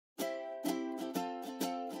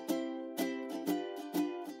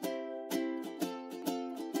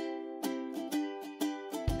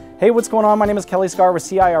Hey, what's going on? My name is Kelley Skar with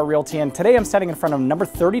CIR Realty, and today I'm standing in front of number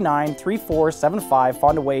 393475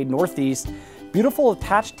 Fonda Way Northeast. Beautiful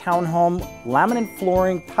attached townhome, laminate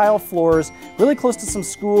flooring, tile floors, really close to some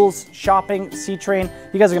schools, shopping, C-train.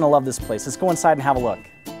 You guys are gonna love this place. Let's go inside and have a look.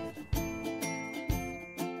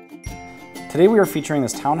 Today we are featuring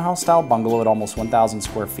this townhouse style bungalow at almost 1,000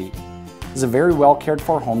 square feet. This is a very well cared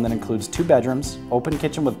for home that includes 2 bedrooms, open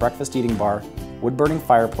kitchen with breakfast eating bar, wood burning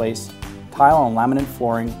fireplace, tile and laminate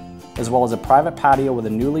flooring, as well as a private patio with a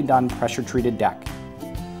newly done pressure treated deck.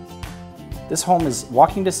 This home is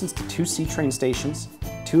walking distance to 2 C-train stations,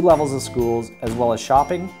 2 levels of schools, as well as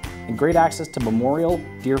shopping, and great access to Memorial,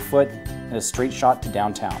 Deerfoot, and a straight shot to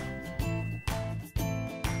downtown. So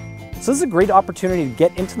this is a great opportunity to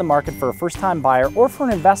get into the market for a first-time buyer or for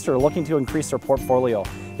an investor looking to increase their portfolio.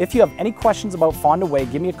 If you have any questions about Fonda Way,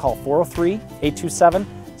 give me a call,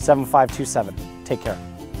 403-827-7527. Take care.